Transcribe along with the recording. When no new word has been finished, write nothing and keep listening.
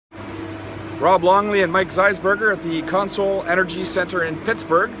Rob Longley and Mike Zeisberger at the Consol Energy Center in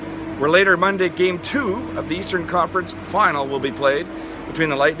Pittsburgh, where later Monday Game 2 of the Eastern Conference Final will be played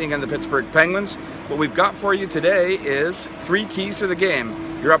between the Lightning and the Pittsburgh Penguins. What we've got for you today is 3 keys to the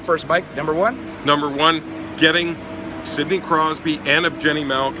game. You're up first, Mike. Number 1? Number 1, getting Sidney Crosby and Evgeny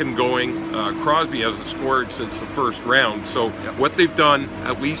Malkin going. Crosby hasn't scored since the first round, so what they've done,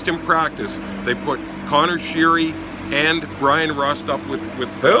 at least in practice, they put Connor Sheary and Brian Rust up with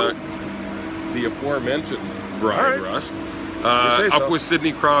the aforementioned Brian Rust, up with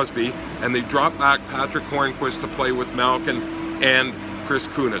Sidney Crosby, and they dropped back Patrick Hornquist to play with Malkin and Chris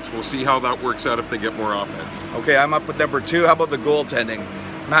Kunitz. We'll see how that works out if they get more offense. Okay, I'm up with number 2. How about the goaltending?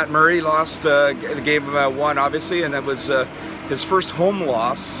 Matt Murray lost the game 1, obviously, and it was his first home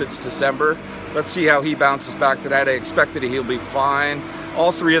loss since December. Let's see how he bounces back tonight. I expect that he'll be fine.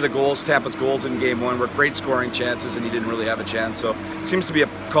 All 3 of the goals, Tampa's goals in game 1, were great scoring chances, and he didn't really have a chance. So seems to be a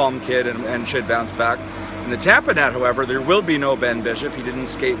calm kid and should bounce back. In the Tampa net, however, there will be no Ben Bishop. He didn't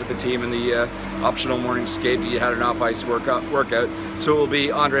skate with the team in the optional morning skate. He had an off-ice workout, so it will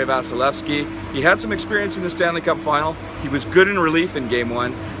be Andrei Vasilevsky. He had some experience in the Stanley Cup Final. He was good in relief in game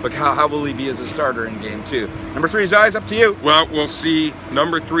 1, but how will he be as a starter in game 2? Number 3, Zeiss, up to you. Well, we'll see.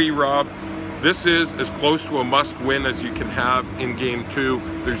 Number 3, Rob. This is as close to a must-win as you can have in Game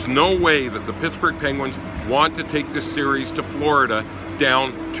 2. There's no way that the Pittsburgh Penguins want to take this series to Florida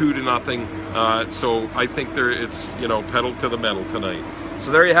down 2-0. So I think it's pedal to the metal tonight. So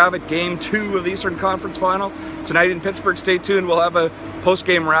there you have it, Game 2 of the Eastern Conference Final. Tonight in Pittsburgh, stay tuned. We'll have a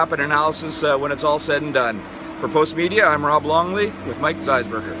post-game wrap and analysis when it's all said and done. For Post Media, I'm Rob Longley with Mike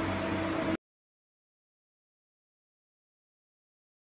Zeisberger.